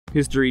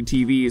History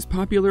TV's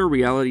popular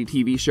reality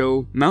TV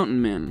show,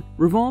 Mountain Men,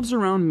 revolves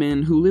around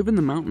men who live in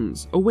the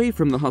mountains, away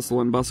from the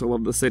hustle and bustle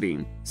of the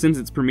city. Since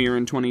its premiere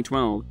in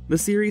 2012, the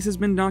series has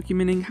been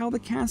documenting how the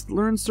cast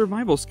learns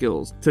survival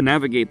skills to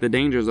navigate the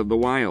dangers of the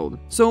wild.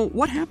 So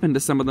what happened to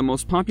some of the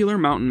most popular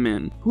mountain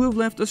men who have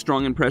left a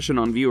strong impression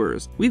on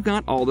viewers? We've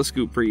got all the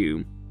scoop for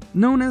you.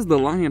 Known as the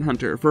Lion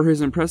Hunter for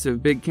his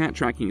impressive big cat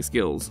tracking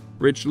skills,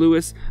 Rich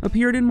Lewis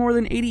appeared in more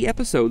than 80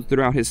 episodes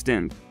throughout his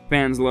stint.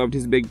 Fans loved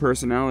his big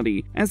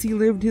personality as he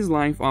lived his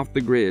life off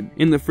the grid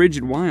in the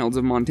frigid wilds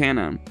of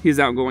Montana. His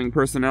outgoing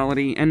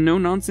personality and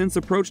no-nonsense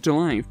approach to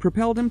life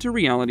propelled him to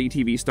reality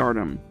TV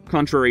stardom.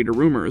 Contrary to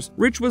rumors,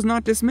 Rich was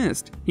not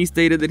dismissed. He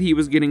stated that he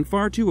was getting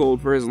far too old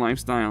for his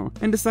lifestyle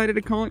and decided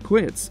to call it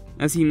quits,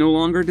 as he no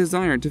longer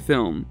desired to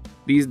film.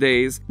 These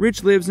days,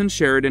 Rich lives in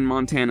Sheridan,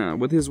 Montana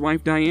with his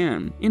wife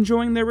Diane,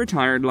 enjoying their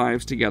retired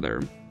lives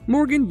together.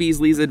 Morgan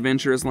Beasley's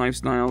adventurous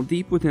lifestyle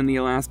deep within the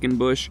Alaskan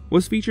bush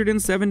was featured in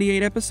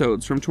 78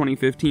 episodes from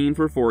 2015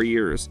 for 4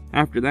 years.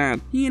 After that,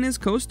 he and his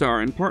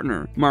co-star and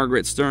partner,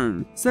 Margaret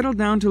Stern, settled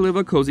down to live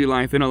a cozy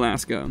life in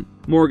Alaska.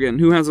 Morgan,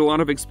 who has a lot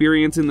of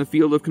experience in the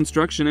field of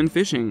construction and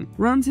fishing,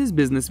 runs his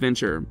business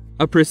venture,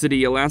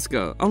 Apricity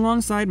Alaska,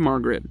 alongside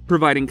Margaret,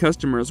 providing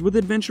customers with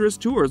adventurous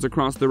tours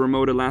across the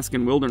remote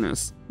Alaskan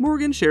wilderness.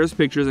 Morgan shares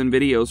pictures and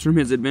videos from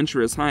his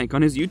adventurous hike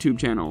on his YouTube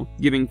channel,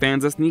 giving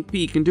fans a sneak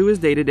peek into his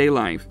day-to-day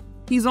life.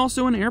 He's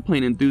also an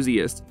airplane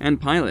enthusiast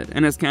and pilot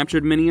and has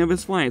captured many of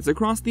his flights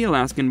across the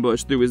Alaskan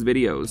bush through his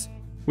videos.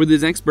 With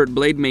his expert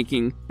blade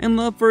making and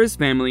love for his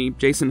family,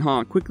 Jason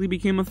Hawk quickly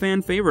became a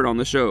fan favorite on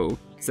the show.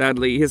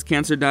 Sadly, his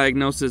cancer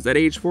diagnosis at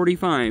age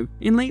 45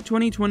 in late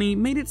 2020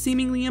 made it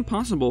seemingly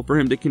impossible for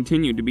him to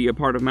continue to be a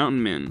part of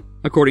Mountain Men.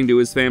 According to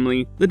his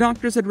family, the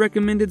doctors had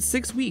recommended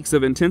 6 weeks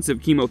of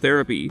intensive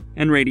chemotherapy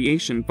and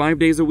radiation 5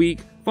 days a week,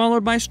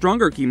 followed by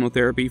stronger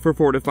chemotherapy for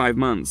 4 to 5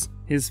 months.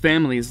 His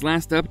family's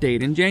last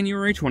update in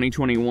January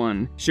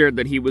 2021 shared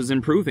that he was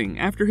improving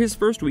after his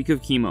first week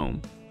of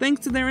chemo.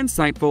 Thanks to their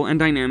insightful and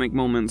dynamic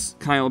moments,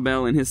 Kyle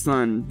Bell and his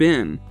son,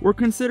 Ben, were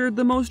considered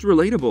the most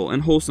relatable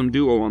and wholesome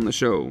duo on the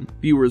show.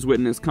 Viewers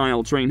witnessed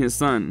Kyle train his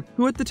son,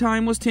 who at the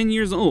time was 10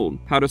 years old,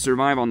 how to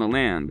survive on the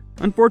land.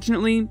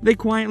 Unfortunately, they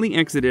quietly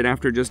exited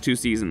after just 2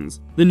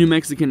 seasons. The New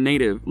Mexican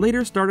native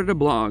later started a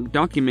blog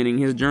documenting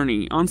his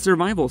journey on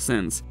survival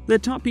sense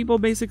that taught people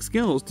basic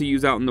skills to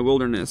use out in the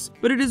wilderness,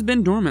 but it has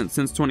been dormant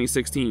since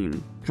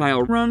 2016.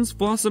 Kyle runs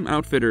Flossom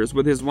Outfitters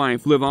with his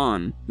wife, Liv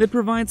On, that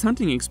provides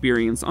hunting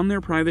experience on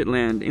their private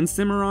land in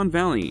Cimarron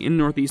Valley in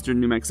northeastern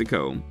New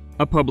Mexico.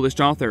 A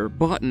published author,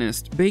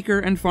 botanist, baker,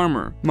 and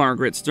farmer,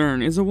 Margaret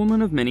Stern is a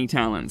woman of many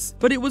talents,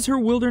 but it was her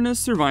wilderness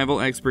survival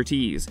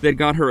expertise that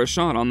got her a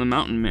shot on the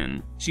Mountain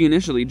Men. She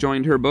initially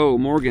joined her beau,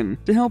 Morgan,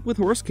 to help with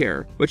horse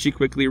care, but she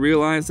quickly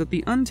realized that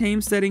the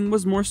untamed setting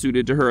was more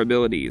suited to her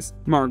abilities.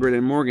 Margaret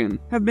and Morgan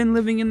have been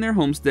living in their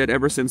homestead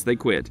ever since they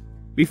quit.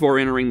 Before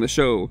entering the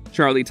show,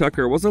 Charlie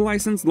Tucker was a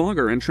licensed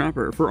logger and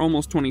trapper for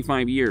almost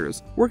 25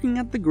 years, working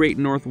at the Great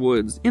North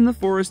Woods in the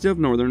forest of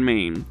northern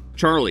Maine.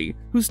 Charlie,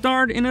 who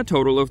starred in a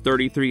total of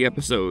 33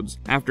 episodes,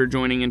 after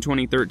joining in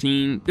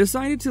 2013,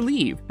 decided to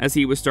leave as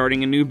he was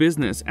starting a new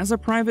business as a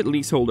private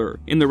leaseholder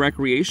in the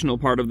recreational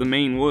part of the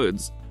Maine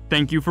woods.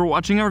 Thank you for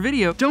watching our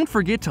video. Don't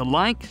forget to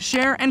like,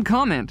 share, and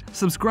comment.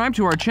 Subscribe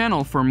to our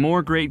channel for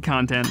more great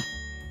content.